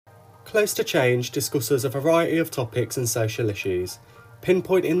Close to Change discusses a variety of topics and social issues,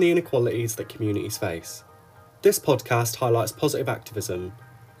 pinpointing the inequalities that communities face. This podcast highlights positive activism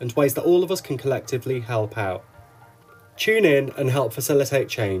and ways that all of us can collectively help out. Tune in and help facilitate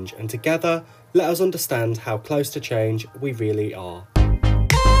change, and together, let us understand how close to change we really are.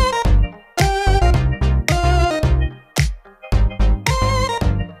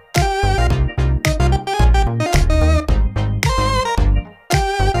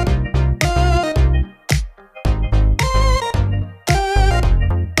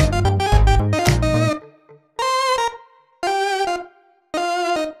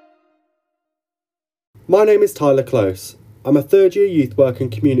 My name is Tyler Close. I'm a third year youth work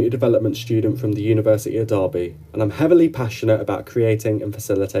and community development student from the University of Derby, and I'm heavily passionate about creating and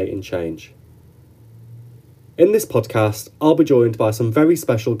facilitating change. In this podcast, I'll be joined by some very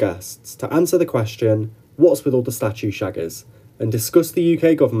special guests to answer the question, what's with all the statue shaggers, and discuss the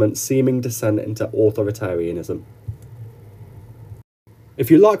UK government's seeming descent into authoritarianism.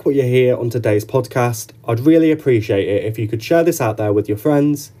 If you like what you hear on today's podcast, I'd really appreciate it if you could share this out there with your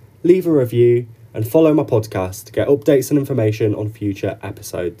friends, leave a review, and follow my podcast to get updates and information on future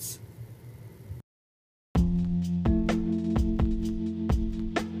episodes.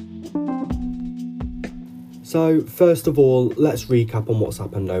 So, first of all, let's recap on what's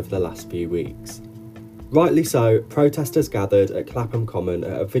happened over the last few weeks. Rightly so, protesters gathered at Clapham Common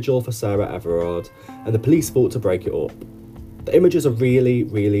at a vigil for Sarah Everard, and the police fought to break it up. The images are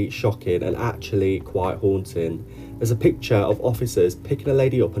really shocking and actually quite haunting. There's a picture of officers picking a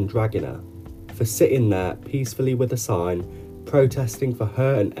lady up and dragging her for sitting there peacefully with a sign protesting for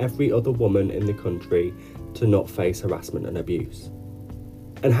her and every other woman in the country to not face harassment and abuse.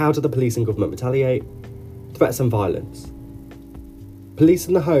 And how do the police and government retaliate? Threats and violence. Police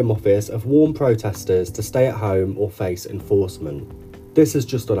and the Home Office have warned protesters to stay at home or face enforcement. This is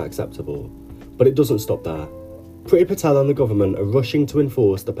just unacceptable, but it doesn't stop there. Priti Patel and the government are rushing to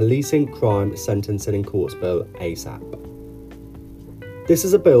enforce the Policing Crime Sentencing in Courts Bill ASAP. This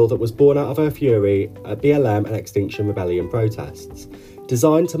is a bill that was born out of her fury at BLM and Extinction Rebellion protests,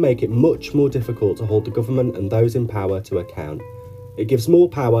 designed to make it much more difficult to hold the government and those in power to account. It gives more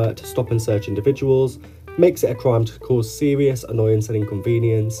power to stop and search individuals, makes it a crime to cause serious annoyance and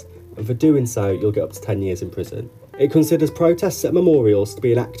inconvenience, and for doing so you'll get up to 10 years in prison. It considers protests at memorials to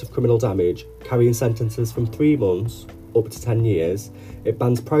be an act of criminal damage, carrying sentences from 3 months up to 10 years. It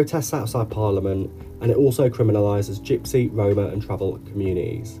bans protests outside Parliament, and it also criminalises Gypsy, Roma and travel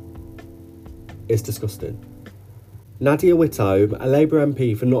communities. It's disgusting. Nadia Whittome, a Labour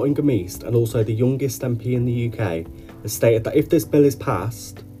MP for Nottingham East and also the youngest MP in the UK, has stated that if this bill is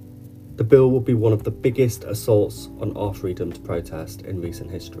passed, the bill will be one of the biggest assaults on our freedom to protest in recent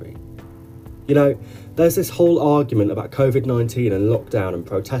history. You know, there's this whole argument about COVID-19 and lockdown and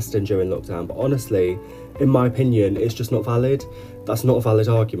protesting during lockdown, but honestly, in my opinion, it's just not valid. That's not a valid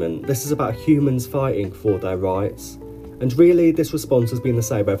argument. This is about humans fighting for their rights. And really, this response has been the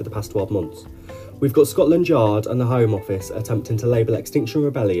same over the past 12 months. We've got Scotland Yard and the Home Office attempting to label Extinction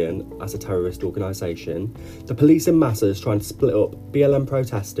Rebellion as a terrorist organisation, the police in masses trying to split up BLM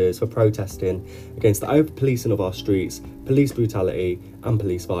protesters for protesting against the over-policing of our streets, police brutality and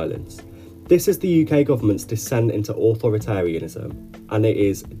police violence. This is the UK government's descent into authoritarianism, and it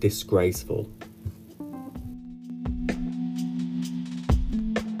is disgraceful.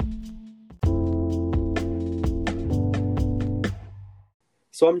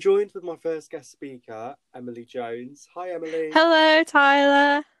 So I'm joined with my first guest speaker, Emily Jones. Hi, Emily. Hello,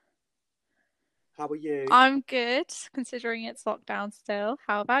 Tyler. How are you? I'm good, considering it's lockdown still.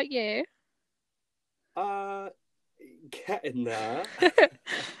 How about you? Getting there.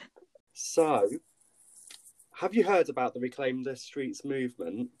 So, have you heard about the Reclaim the Streets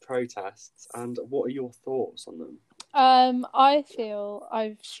movement protests, and what are your thoughts on them? I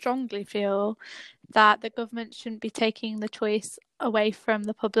strongly feel that the government shouldn't be taking the choice away from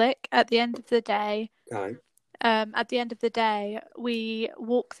the public. At the end of the day, we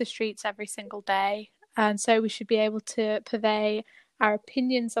walk the streets every single day, and so we should be able to purvey our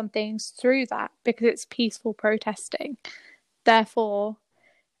opinions on things through that because it's peaceful protesting. Therefore,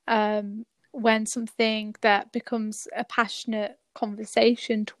 when something that becomes a passionate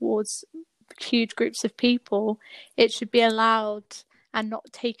conversation towards huge groups of people, it should be allowed and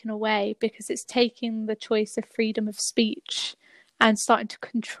not taken away, because it's taking the choice of freedom of speech and starting to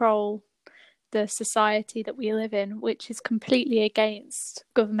control the society that we live in, which is completely against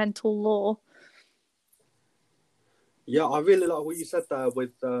governmental law. Yeah, I really like what you said there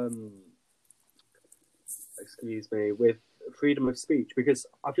with with freedom of speech, because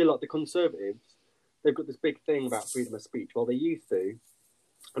I feel like the Conservatives, they've got this big thing about freedom of speech. Well, they used to,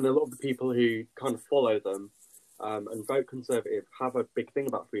 and a lot of the people who kind of follow them and vote Conservative have a big thing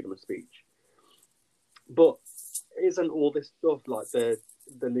about freedom of speech. But isn't all this stuff like the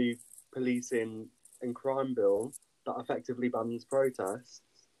new policing and crime bill that effectively bans protests?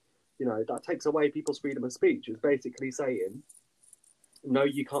 You know, that takes away people's freedom of speech. It's basically saying, no,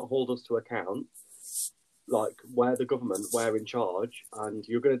 you can't hold us to account. Like, we're the government, we're in charge, and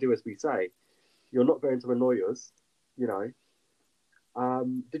you're going to do as we say. You're not going to annoy us, you know.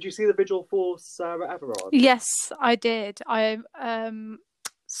 Did you see the vigil for Sarah Everard? Yes, I did. I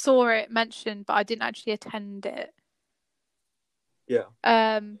saw it mentioned, but I didn't actually attend it. Yeah.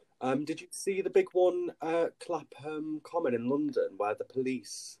 Did you see the big one at Clapham Common in London where the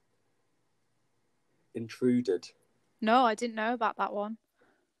police intruded? No, I didn't know about that one.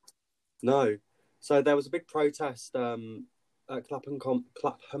 No. So there was a big protest at Clapham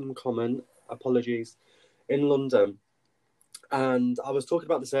Common, apologies, in London. And I was talking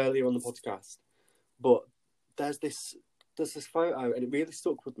about this earlier on the podcast, but there's this photo, and it really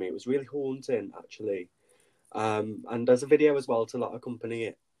stuck with me. It was really haunting, actually. And there's a video as well to like accompany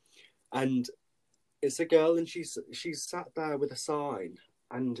it. And it's a girl, and she's sat there with a sign,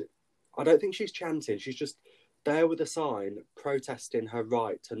 and I don't think she's chanting. She's just there with a sign protesting her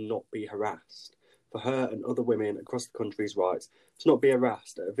right to not be harassed, for her and other women across the country's rights to not be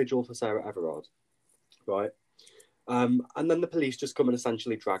harassed at a vigil for Sarah Everard, right? And then the police just come and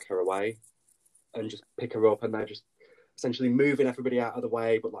essentially drag her away and just pick her up, and they're just essentially moving everybody out of the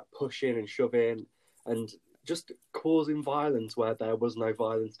way, but like pushing and shoving and just causing violence where there was no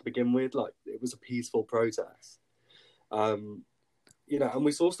violence to begin with. Like, it was a peaceful protest. You know, and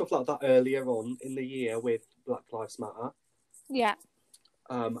we saw stuff like that earlier on in the year with Black Lives Matter. Yeah.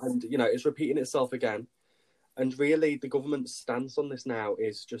 And, you know, it's repeating itself again. And really, the government's stance on this now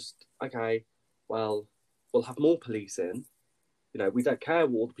is just, okay, well, we'll have more policing. You know, we don't care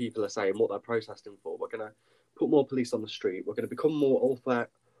what the people are saying, what they're protesting for. We're going to put more police on the street. We're going to become more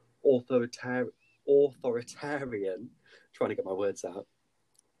authoritarian, trying to get my words out.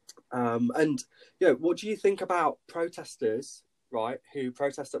 And, you know, what do you think about protesters, right, who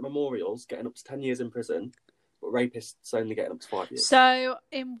protest at memorials getting up to 10 years in prison, but rapists only getting up to 5 years? So,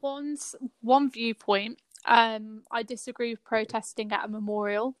 in one viewpoint, I disagree with protesting at a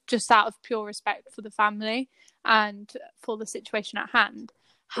memorial just out of pure respect for the family and for the situation at hand.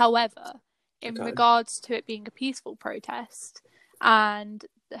 However, in regards to it being a peaceful protest and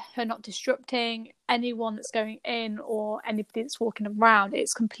her not disrupting anyone that's going in or anybody that's walking around,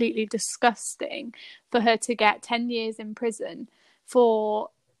 it's completely disgusting for her to get 10 years in prison for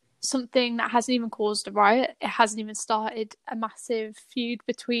something that hasn't even caused a riot. It hasn't even started a massive feud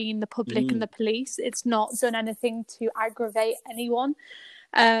between the public and the police. It's not done anything to aggravate anyone.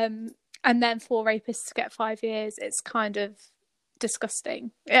 And then for rapists to get 5 years, it's kind of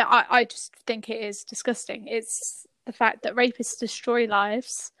disgusting. I just think it is disgusting. It's the fact that rapists destroy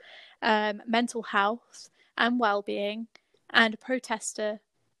lives, mental health and well-being, and a protester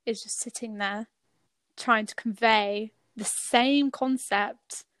is just sitting there trying to convey the same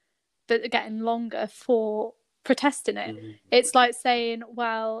concept but they're getting longer for protesting it. It's like saying,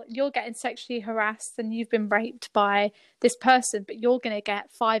 well, you're getting sexually harassed and you've been raped by this person, but you're going to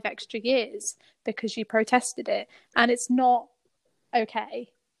get 5 extra years because you protested it. And it's not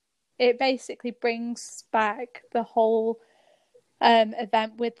okay. It basically brings back the whole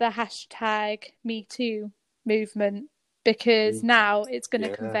event with the hashtag #MeToo movement, because now it's going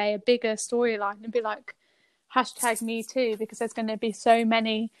to convey a bigger storyline and be like, #MeToo, because there's going to be so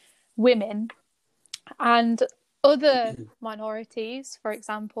many women and other minorities, for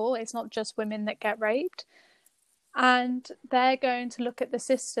example. It's not just women that get raped, and they're going to look at the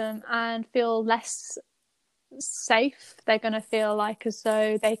system and feel less safe. They're going to feel like as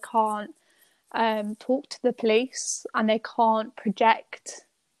though they can't talk to the police and they can't project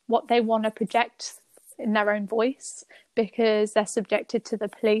what they want to project in their own voice because they're subjected to the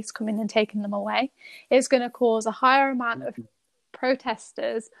police coming and taking them away. It's going to cause a higher amount of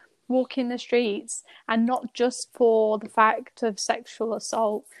protesters walking the streets, and not just for the fact of sexual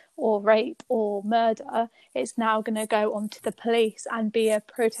assault or rape or murder. It's now going to go on to the police and be a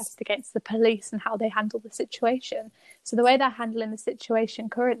protest against the police and how they handle the situation. So the way they're handling the situation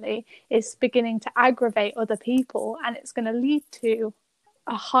currently is beginning to aggravate other people, and it's going to lead to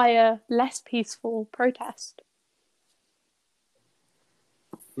a higher, less peaceful protest.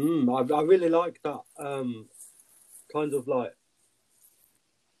 I really like that kind of like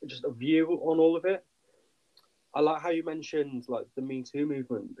just a view on all of it. I like how you mentioned like the Me Too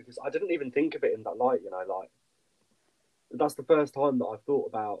movement, because I didn't even think of it in that light. You know, like that's the first time that I've thought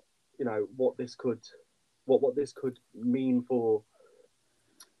about, you know, what this could mean for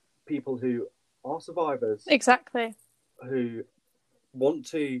people who are survivors, Exactly. who want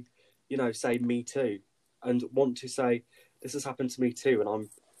to, say me too, and want to say this has happened to me too, and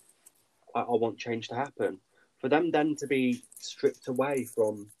I want change to happen. For them then to be stripped away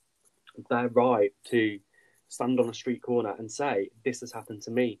from their right to stand on a street corner and say this has happened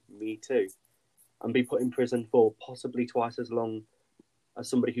to me too, and be put in prison for possibly twice as long as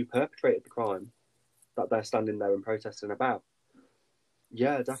somebody who perpetrated the crime that they're standing there and protesting about.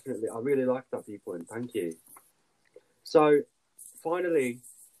 Yeah, definitely. I really like that viewpoint. Thank you. So, finally,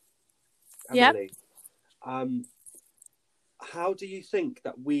 Emily, how do you think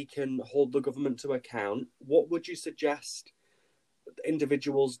that we can hold the government to account? What would you suggest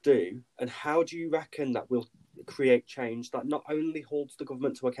individuals do, and how do you reckon that we'll create change that not only holds the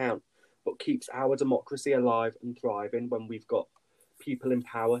government to account, but keeps our democracy alive and thriving when we've got people in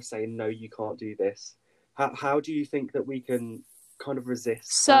power saying, no, you can't do this? How do you think that we can kind of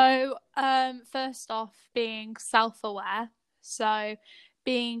resist that? So, first off, being self-aware. So,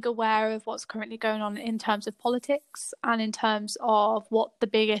 being aware of what's currently going on in terms of politics and in terms of what the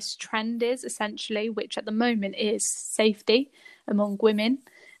biggest trend is, essentially, which at the moment is safety among women,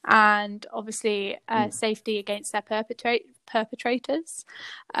 and obviously safety against their perpetrators.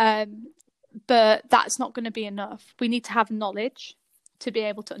 But that's not going to be enough. We need to have knowledge to be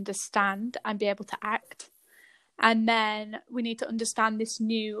able to understand and be able to act. And then we need to understand this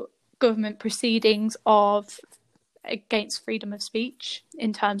new government proceedings against freedom of speech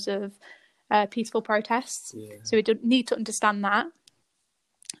in terms of peaceful protests. Yeah. So we need to understand that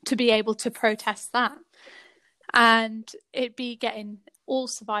to be able to protest that. And it'd be getting all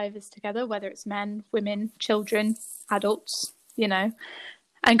survivors together, whether it's men, women, children, adults,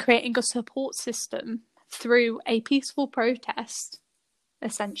 and creating a support system through a peaceful protest,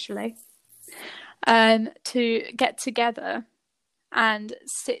 essentially, to get together and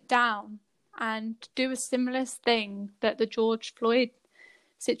sit down and do a similar thing that the George Floyd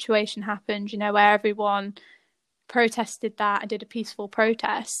situation happened, where everyone protested that and did a peaceful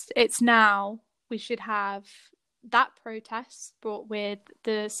protest. It's now we should have that protest brought with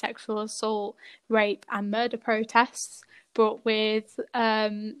the sexual assault, rape and murder protests, brought with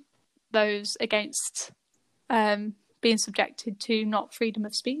those against being subjected to not freedom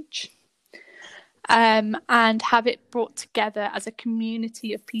of speech, and have it brought together as a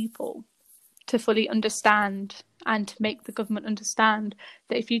community of people to fully understand and to make the government understand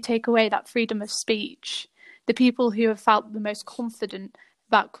that if you take away that freedom of speech, the people who have felt the most confident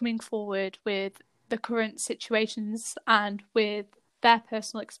about coming forward with the current situations and with their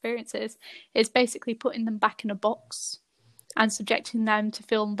personal experiences is basically putting them back in a box and subjecting them to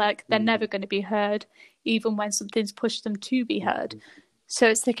feel like they're never going to be heard, even when something's pushed them to be heard. So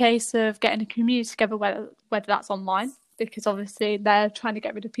it's the case of getting a community together, whether that's online, because obviously they're trying to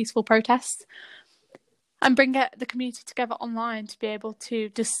get rid of peaceful protests, and bring the community together online to be able to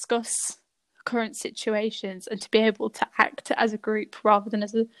discuss current situations and to be able to act as a group rather than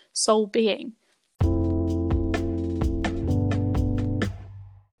as a sole being.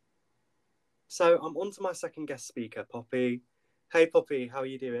 So I'm on to my second guest speaker, Poppy. Hey, Poppy, how are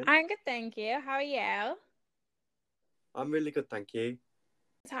you doing? I'm good, thank you. How are you? I'm really good, thank you.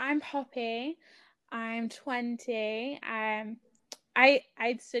 So I'm Poppy. I'm 20. I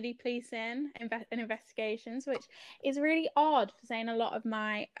study policing and investigations, which is really odd for saying a lot of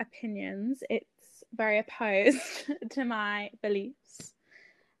my opinions. It's very opposed to my beliefs.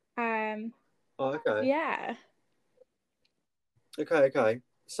 Okay. Yeah. Okay.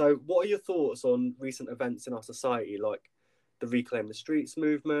 So what are your thoughts on recent events in our society, like the Reclaim the Streets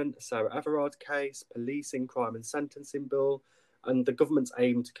movement, Sarah Everard case, policing, crime and sentencing bill, and the government's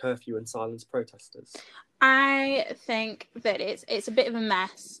aim to curfew and silence protesters? I think that it's a bit of a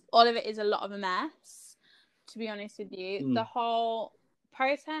mess. All of it is a lot of a mess, to be honest with you. The whole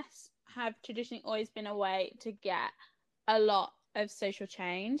protests have traditionally always been a way to get a lot of social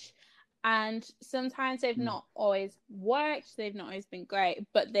change. And sometimes they've not always worked, they've not always been great,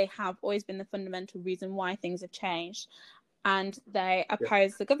 but they have always been the fundamental reason why things have changed. And they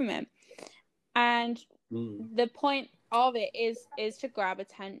oppose the government. And the point of it is to grab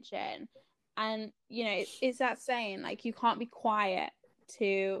attention. And, it's that saying, like, you can't be quiet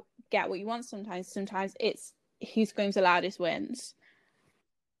to get what you want sometimes. Sometimes it's who screams the loudest wins.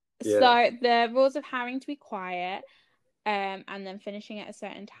 Yeah. So the rules of having to be quiet and then finishing at a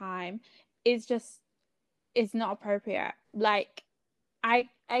certain time is not appropriate. Like, I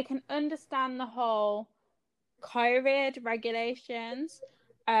can understand the whole COVID regulations,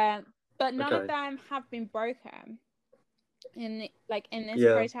 but none of them have been broken in this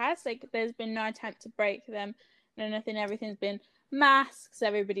protest. Like, there's been no attempt to break them, no nothing. Everything's been masks,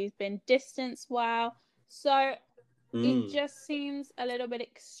 everybody's been distanced well. So it just seems a little bit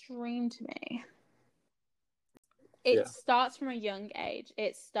extreme to me. It starts from a young age.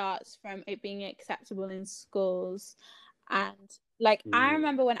 It starts from it being acceptable in schools. And like, I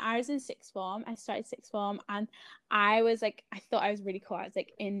remember when I was in sixth form, I started sixth form, and I was like, I thought I was really cool. I was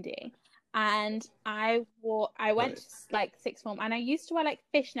like indie. And I went to like sixth form, and I used to wear like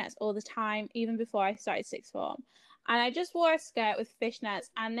fishnets all the time, even before I started sixth form. And I just wore a skirt with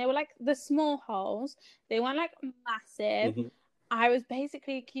fishnets, and they were like the small holes. They weren't like massive. Mm-hmm. I was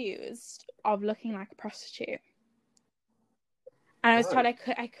basically accused of looking like a prostitute. And I was told I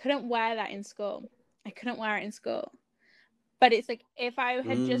couldn't wear that in school. I couldn't wear it in school. But it's like, if I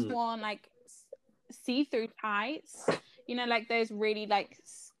had just worn like see-through tights, you know, like those really like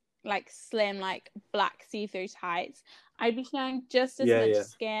slim, like black see-through tights, I'd be showing just as much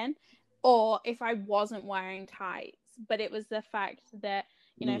skin. Or if I wasn't wearing tights, but it was the fact that,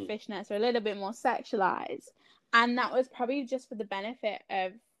 you know, fishnets are a little bit more sexualized. And that was probably just for the benefit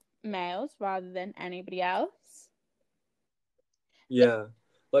of males rather than anybody else. Yeah.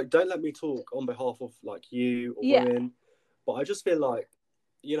 Like, don't let me talk on behalf of like you or women, but I just feel like,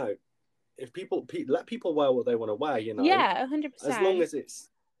 you know, if people let people wear what they want to wear, you know. Yeah, 100%. As long as it's,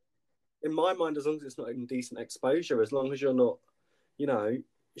 in my mind, as long as it's not indecent exposure, as long as you're not, you know,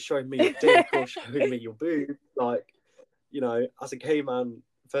 showing me your dick or showing me your boob, like, you know, as a gay man,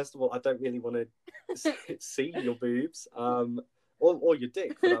 first of all, I don't really want to see your boobs, or your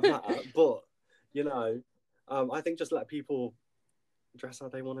dick for that matter. But, you know, I think just let people dress how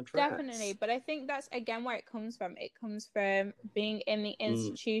they want to dress. Definitely, but I think that's again where it comes from. It comes from being in the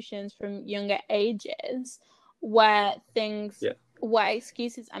institutions from younger ages, where where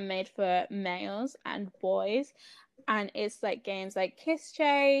excuses are made for males and boys, and it's like games like Kiss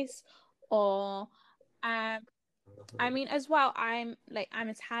Chase, or I mean, as well, I'm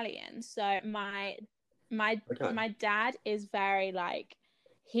Italian, so my dad is very like,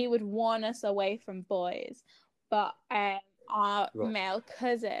 he would warn us away from boys, but our male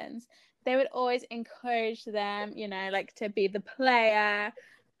cousins, they would always encourage them, you know, like to be the player.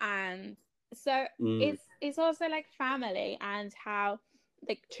 And so it's also like family and how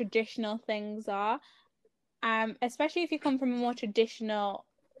like traditional things are, especially if you come from a more traditional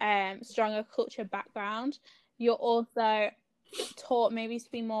stronger culture background, you're also taught maybe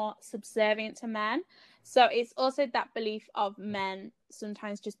to be more subservient to men. So it's also that belief of men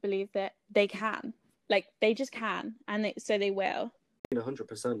sometimes just believe that they can, like they just can, and so they will.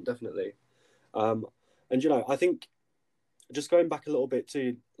 100%, definitely. And you know, I think just going back a little bit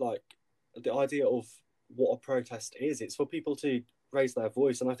to like the idea of what a protest is, it's for people to raise their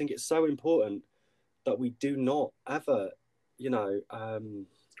voice, and I think it's so important that we do not ever, you know,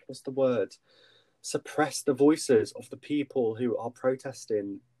 what's the word? Suppress the voices of the people who are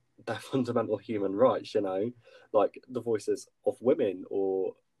protesting their fundamental human rights, you know, like the voices of women,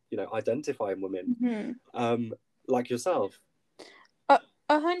 or, you know, identifying women, like yourself.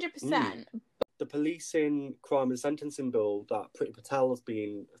 100%. The policing, crime and sentencing bill that Priti Patel has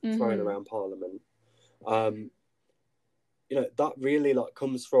been throwing around Parliament, you know, that really like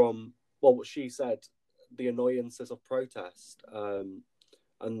comes from, well, what she said, the annoyances of protest,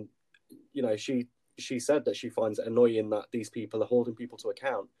 and you know, she said that she finds it annoying that these people are holding people to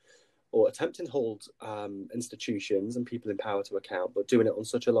account, or attempting to hold institutions and people in power to account, but doing it on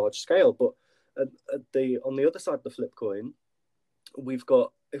such a large scale. But on the other side of the flip coin, we've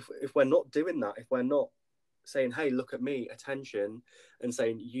got, if we're not doing that, if we're not saying, hey, look at me, attention, and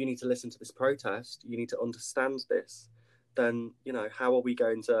saying, you need to listen to this protest, you need to understand this, then, you know, how are we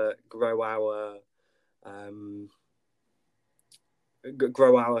going to grow our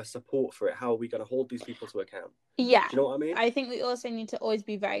support for it? How are we going to hold these people to account? Yeah. Do you know what I mean? I think we also need to always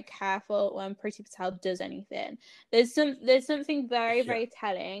be very careful when Priti Patel does anything. There's something very, very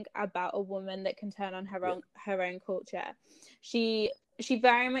telling about a woman that can turn on her own culture. She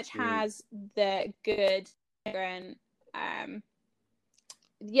very much has the good immigrant,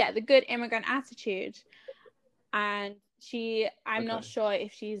 the good immigrant attitude. And I'm not sure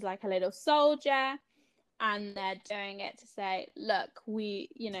if she's like a little soldier, and they're doing it to say, look,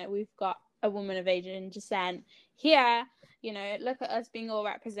 we've got a woman of Asian descent here, you know, look at us being all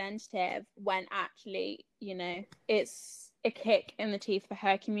representative, when actually, you know, it's a kick in the teeth for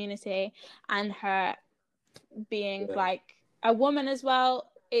her community and her being like a woman as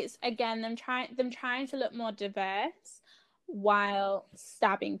well. It's again them trying to look more diverse while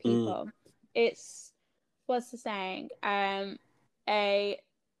stabbing people. It's, what's the saying? A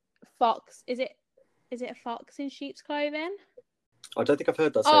fox, is it a fox in sheep's clothing? I don't think I've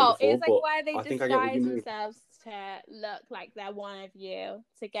heard that saying before. It's like where they disguise themselves to look like they're one of you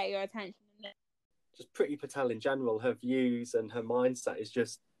to get your attention. Just Priti Patel in general, her views and her mindset is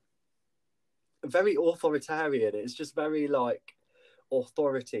just very authoritarian. It's just very like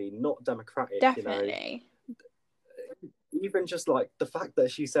authority, not democratic. Definitely. Even just like the fact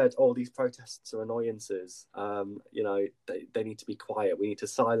that she said, "Oh, these protests are annoyances. They need to be quiet. We need to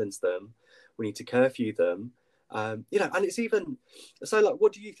silence them. We need to curfew them." And it's even so. Like,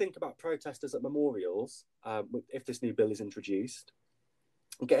 what do you think about protesters at memorials if this new bill is introduced?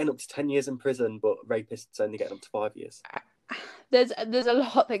 Getting up to 10 years in prison, but rapists only getting up to 5 years. There's a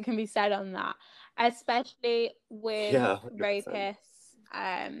lot that can be said on that, especially with 100%.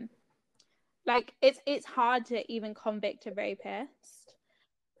 rapists. Like it's hard to even convict a rapist,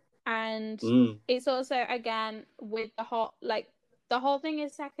 and it's also, again, with the whole thing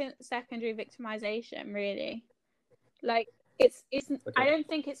is secondary victimization, really. Like it's okay. I don't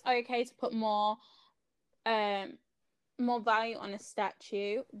think it's okay to put more value on a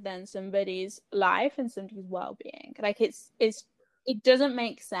statue than somebody's life and somebody's well-being. Like it doesn't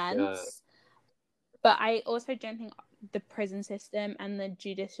make sense. Yeah. But I also don't think the prison system and the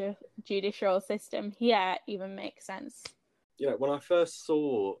judicial system here even makes sense. When I first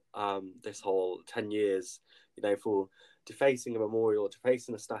saw this whole 10 years, for defacing a memorial, or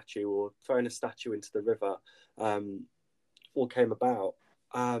defacing a statue, or throwing a statue into the river, all came about.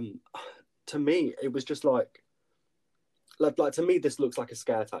 To me, it was just like to me, this looks like a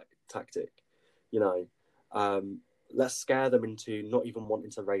scare tactic. Let's scare them into not even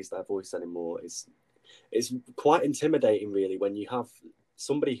wanting to raise their voice anymore. It's quite intimidating, really, when you have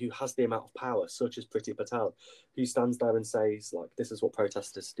somebody who has the amount of power, such as Priti Patel, who stands there and says, like, this is what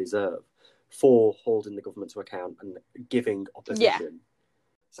protesters deserve for holding the government to account and giving opposition. Yeah.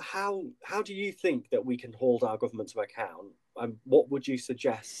 So how do you think that we can hold our government to account? And what would you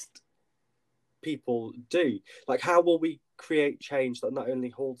suggest people do? Like, how will we create change that not only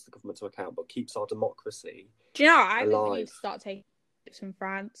holds the government to account, but keeps our democracy Do you know, I alive? think we need to start taking tips from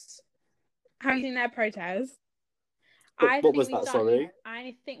France. Have you seen their protests? What was that, sorry?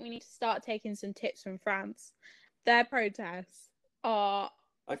 I think we need to start taking some tips from France. Their protests are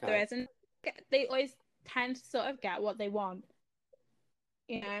okay. They always tend to sort of get what they want,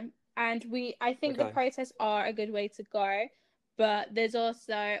 and I think the protests are a good way to go, but there's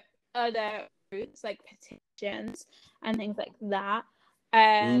also other routes like petitions and things like that.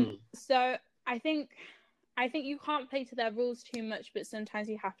 So I think you can't play to their rules too much, but sometimes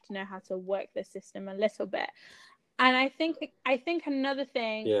you have to know how to work the system a little bit. And I think another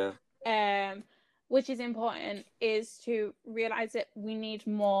thing, which is important, is to realize that we need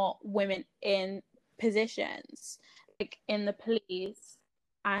more women in positions, like in the police,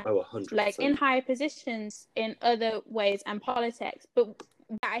 and 100%. like in higher positions in other ways and politics. But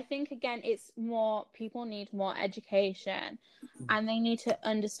I think, again, it's more people need more education, and they need to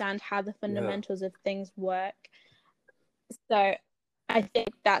understand how the fundamentals of things work. So I think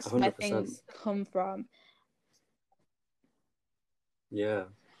that's 100%. Where things come from. Yeah,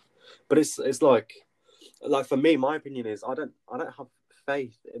 but it's like for me, my opinion is I don't have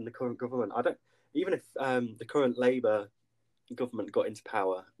faith in the current government. I don't, even if the current Labour government got into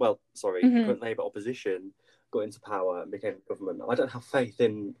power. Well, sorry, the current Labour opposition got into power and became government. I don't have faith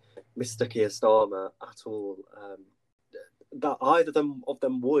in Mr. Keir Starmer at all. That either of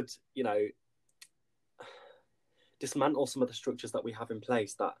them would, dismantle some of the structures that we have in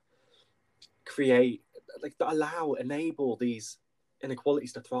place that create, that enable these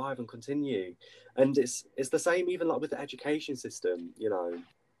inequalities to thrive and continue. And it's the same even like with the education system,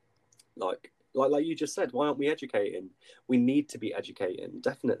 like you just said, why aren't we educating? We need to be educating,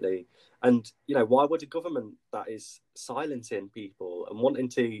 definitely. And why would a government that is silencing people and wanting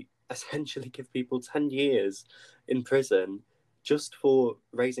to essentially give people 10 years in prison just for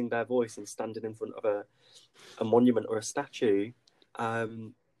raising their voice and standing in front of a monument or a statue, a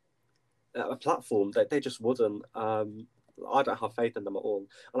platform, that they just wouldn't. I don't have faith in them at all.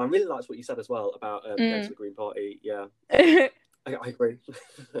 And I really liked what you said as well about going to the Green Party. Yeah, I agree.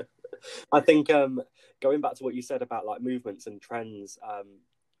 I think going back to what you said about like movements and trends,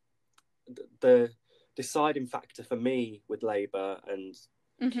 the deciding factor for me with Labour and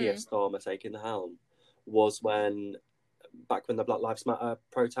Keir Starmer taking the helm was back when the Black Lives Matter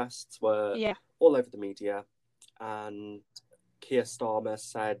protests were all over the media, and Keir Starmer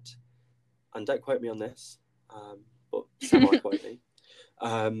said, and don't quote me on this, but semi-quote me,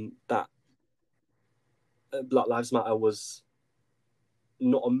 that Black Lives Matter was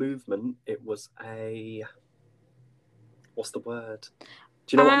not a movement, it was what's the word?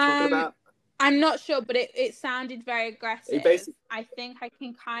 Do you know what I'm talking about? I'm not sure, but it sounded very aggressive. I think I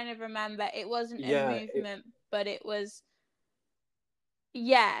can kind of remember it wasn't a movement, but it was,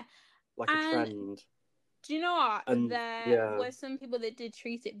 yeah. like a trend. Do you know what? And, there were some people that did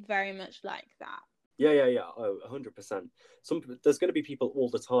treat it very much like that. Yeah. Oh, 100%. There's going to be people all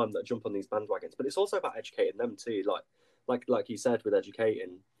the time that jump on these bandwagons, but it's also about educating them too. Like you said, with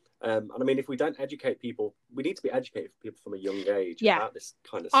educating. And I mean, if we don't educate people, we need to be educated for people from a young age about this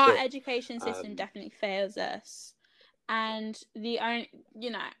kind of stuff. Our education system definitely fails us. And the only,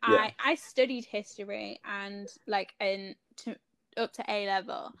 I studied history and up to A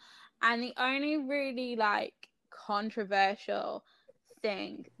level, and the only really controversial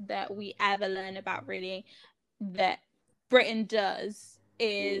thing that we ever learn about really that Britain does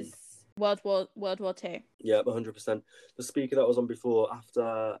is World War II. Yeah, 100%. The speaker that was on before,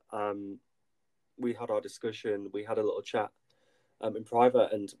 after we had our discussion, we had a little chat in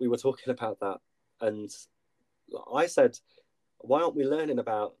private, and we were talking about that. And I said, why aren't we learning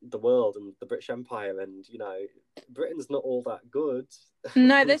about the world and the British Empire? And, Britain's not all that good.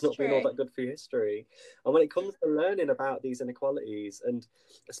 No, that's not true. been all that good for history. And when it comes to learning about these inequalities, and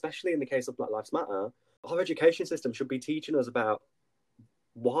especially in the case of Black Lives Matter, our education system should be teaching us about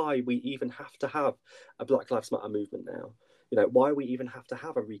why we even have to have a Black Lives Matter movement now. Why we even have to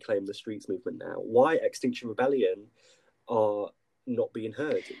have a Reclaim the Streets movement now. Why Extinction Rebellion are not being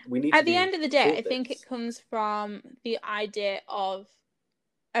heard. We need at the end of the day, I think it comes from the idea of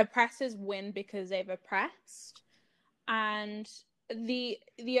oppressors win because they've oppressed, and the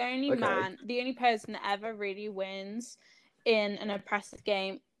only person that ever really wins in an oppressive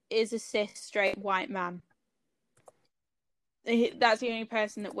game is a cis straight white man. That's the only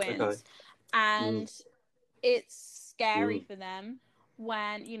person that wins, and it's scary for them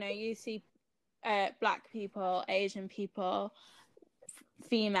when you see Black people, Asian people,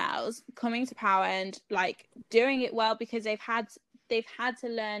 females coming to power and doing it well because they've had to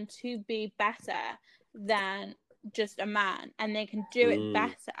learn to be better than just a man, and they can do it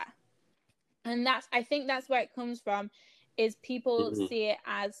better. And I think that's where it comes from, is people see it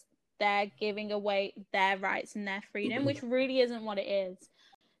as they're giving away their rights and their freedom, which really isn't what it is.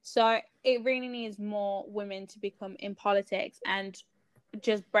 So it really needs more women to become in politics and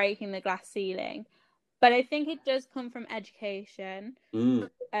just breaking the glass ceiling. But I think it does come from education, and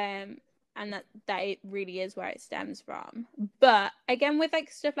that it really is where it stems from. But again, with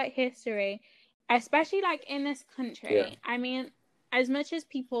stuff like history, especially in this country, I mean, as much as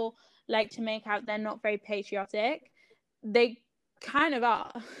people like to make out they're not very patriotic, they kind of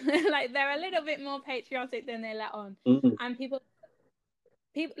are. They're a little bit more patriotic than they let on. And people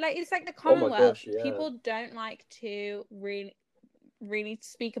it's like the Commonwealth. People don't like to really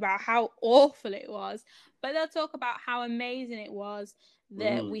speak about how awful it was, but they'll talk about how amazing it was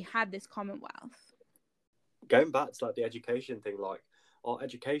that we had this Commonwealth. Going back to the education thing, our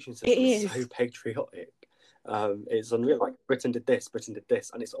education system is so patriotic. It's unreal. Britain did this,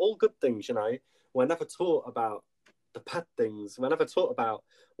 and it's all good things. We're never taught about the bad things. We're never taught about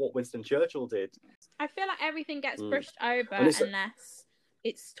what Winston Churchill did. I feel like everything gets brushed over unless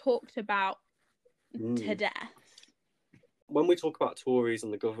it's talked about to death. When we talk about Tories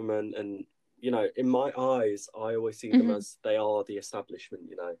and the government, and in my eyes, I always see them as they are the establishment.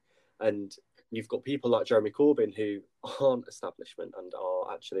 And you've got people like Jeremy Corbyn who aren't establishment and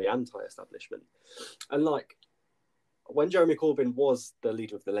are actually anti-establishment. And when Jeremy Corbyn was the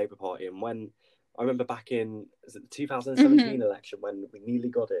leader of the Labour Party, and when I remember back in the 2017 election when we nearly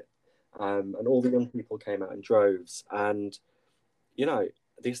got it, and all the young people came out in droves, and the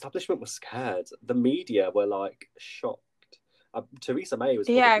establishment was scared. The media were shocked. Theresa May was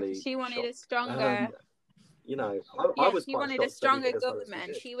probably she wanted shocked. a stronger. I was. She wanted a stronger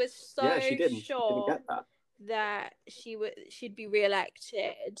government. She was so she didn't sure get that she'd be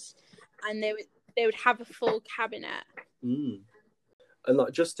re-elected, and they would have a full cabinet. And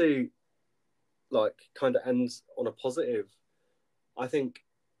just to kind of end on a positive, I think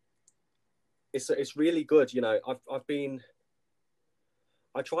it's really good.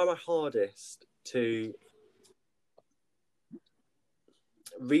 I try my hardest to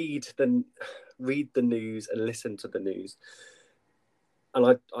read the news and listen to the news,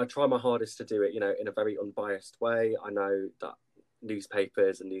 and I try my hardest to do it in a very unbiased way. I know that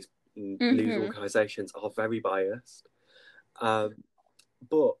newspapers and these news organizations are very biased,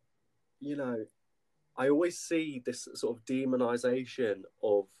 but I always see this sort of demonization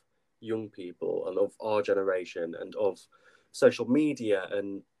of young people and of our generation and of social media,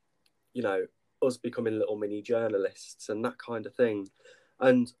 and us becoming little mini journalists and that kind of thing.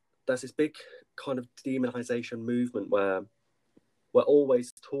 And there's this big kind of demonization movement where we're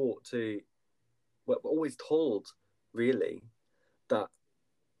always told really that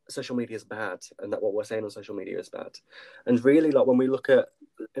social media is bad and that what we're saying on social media is bad. And really, like, when we look at,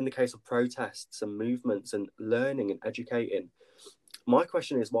 in the case of protests and movements and learning and educating, my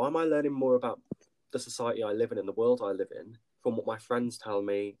question is, why am I learning more about the society I live in and the world I live in from what my friends tell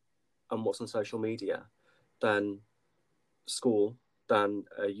me and what's on social media than school, than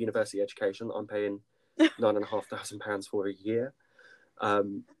a university education that I'm paying £9,500 for a year,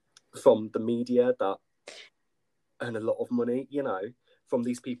 from the media that earn a lot of money, you know, from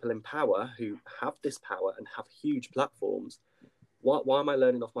these people in power who have this power and have huge platforms. Why am I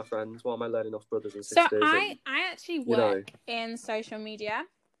learning off my friends? Why am I learning off brothers and sisters? So I actually work in social media.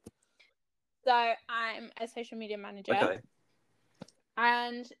 So I'm a social media manager. Okay.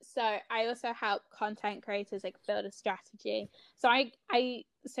 And so I also help content creators like build a strategy. So I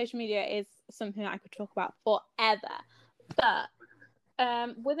social media is something that I could talk about forever. But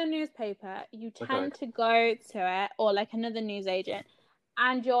with a newspaper, you tend to go to it, or like another news agent,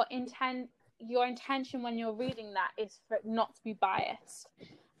 and your intention when you're reading that is for it not to be biased.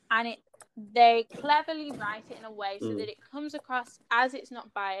 And they cleverly write it in a way so that it comes across as it's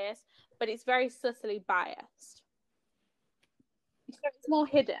not biased, but it's very subtly biased. So it's more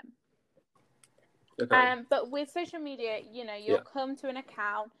hidden. Okay. But with social media, you know, you'll come to an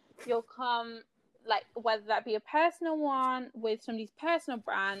account, you'll come, like, whether that be a personal one with somebody's personal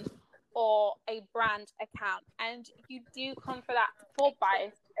brand or a brand account, and you do come for that for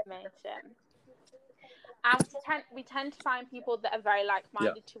biased information. And we tend to find people that are very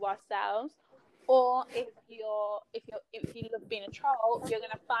like-minded to ourselves. Or if you love being a troll, you're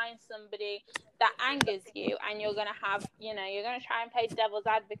gonna find somebody that angers you, and you're gonna have, you know, you're gonna try and play devil's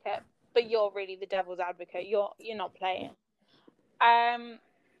advocate, but you're really the devil's advocate. You're not playing. And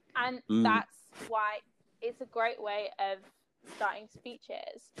that's why it's a great way of starting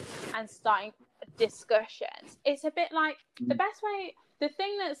speeches and starting discussions. It's a bit like the best way. The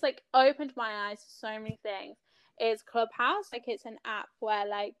thing that's like opened my eyes to so many things is Clubhouse. Like, it's an app where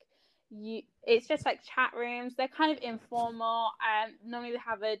like it's just like chat rooms. They're kind of informal, and normally they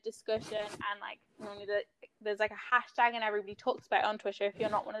have a discussion, and like normally there's like a hashtag and everybody talks about it on Twitter if you're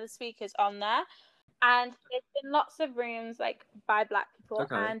not one of the speakers on there. And there's been lots of rooms like by Black people,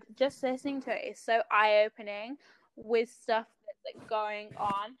 and just listening to it is so eye-opening with stuff that's like going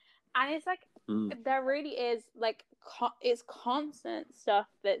on. And it's like there really is like it's constant stuff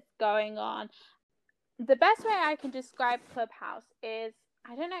that's going on. The best way I can describe Clubhouse is,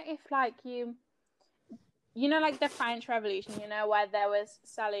 I don't know if like you know, like the French Revolution, you know, where there was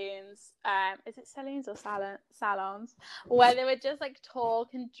saloons, is it saloons or salons, where they would just like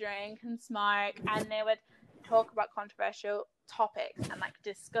talk and drink and smoke, and they would talk about controversial topics and like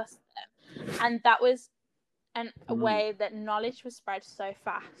discuss them. And that was a way that knowledge was spread so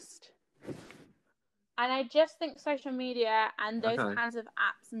fast. And I just think social media and those kinds of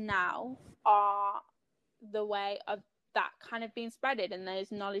apps now are the way of that kind of being spreaded, and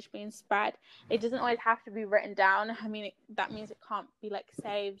those knowledge being spread. It doesn't always have to be written down. I mean, that means it can't be like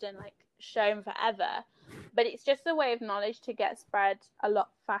saved and like shown forever, but it's just a way of knowledge to get spread a lot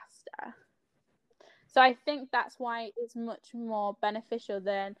faster. So I think that's why it's much more beneficial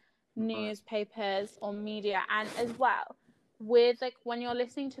than newspapers or media. And as well, with like when you're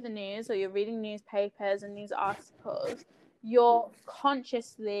listening to the news or you're reading newspapers and news articles, you're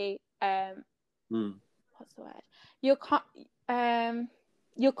consciously what's the word? You're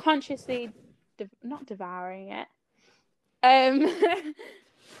consciously not devouring it.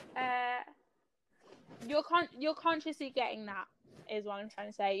 You're consciously getting that, is what I'm trying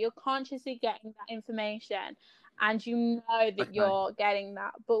to say. You're consciously getting that information, and you know that you're getting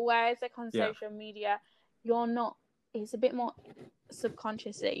that. But whereas like on social media, you're not. It's a bit more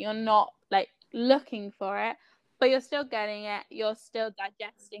subconsciously. You're not like looking for it, but you're still getting it. You're still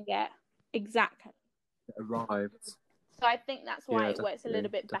digesting it. Exactly. Arrived. So I think that's why it works a little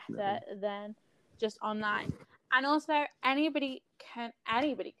bit better than just online. And also, anybody can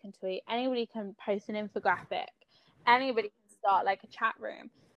tweet, anybody can post an infographic, anybody can start like a chat room.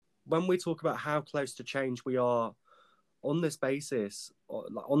 When we talk about how close to change we are on this basis, or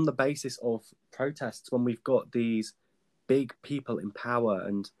on the basis of protests, when we've got these big people in power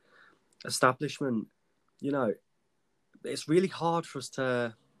and establishment, you know, it's really hard for us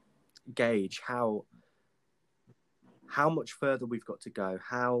to gauge how much further we've got to go,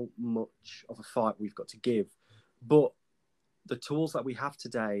 how much of a fight we've got to give. But the tools that we have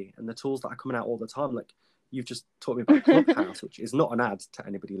today and the tools that are coming out all the time, like you've just taught me about Clubhouse, which is not an ad to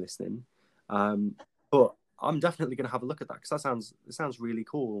anybody listening. But I'm definitely going to have a look at that because it sounds really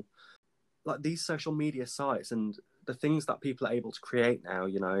cool. Like these social media sites and the things that people are able to create now,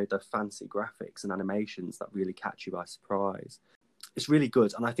 you know, the fancy graphics and animations that really catch you by surprise. really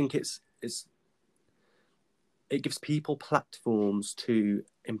good, and I think it gives people platforms to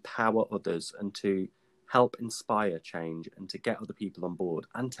empower others and to help inspire change and to get other people on board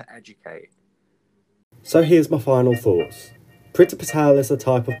and to educate. So here's my final thoughts. Priti Patel is the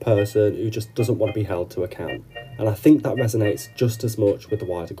type of person who just doesn't want to be held to account, and I think that resonates just as much with the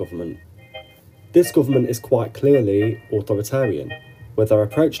wider government. This government is quite clearly authoritarian, with their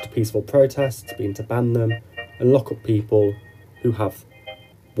approach to peaceful protests being to ban them and lock up people who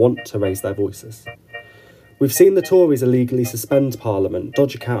want to raise their voices. We've seen the Tories illegally suspend Parliament,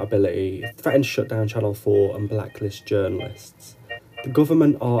 dodge accountability, threaten to shut down Channel 4 and blacklist journalists. The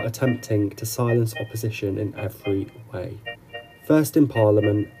government are attempting to silence opposition in every way. First in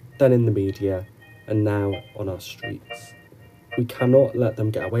Parliament, then in the media, and now on our streets. We cannot let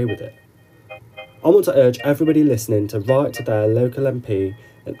them get away with it. I want to urge everybody listening to write to their local MP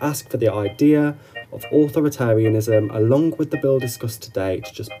and ask for the idea of authoritarianism along with the bill discussed today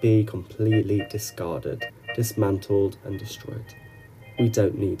to just be completely discarded, dismantled and destroyed. We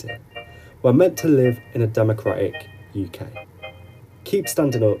don't need it. We're meant to live in a democratic UK. Keep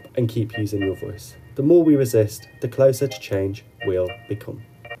standing up and keep using your voice. The more we resist, the closer to change we'll become.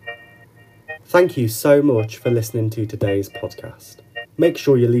 Thank you so much for listening to today's podcast. Make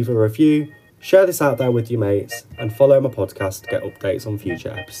sure you leave a review, share this out there with your mates, and follow my podcast to get updates on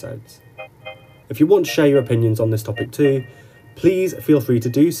future episodes. If you want to share your opinions on this topic too, please feel free to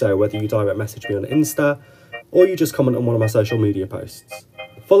do so, whether you direct message me on Insta or you just comment on one of my social media posts.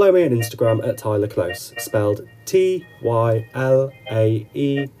 Follow me on Instagram at Tyler Close, spelled TYLAECLOSE.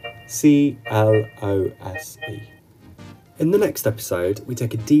 In the next episode, we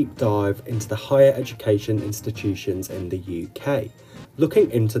take a deep dive into the higher education institutions in the UK,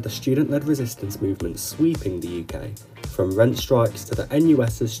 looking into the student-led resistance movement sweeping the UK, from rent strikes to the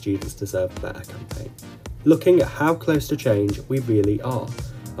NUS's Students Deserve Better campaign, looking at how close to change we really are,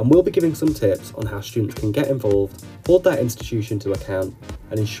 and we'll be giving some tips on how students can get involved, hold their institution to account,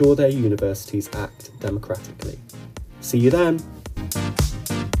 and ensure their universities act democratically. See you then!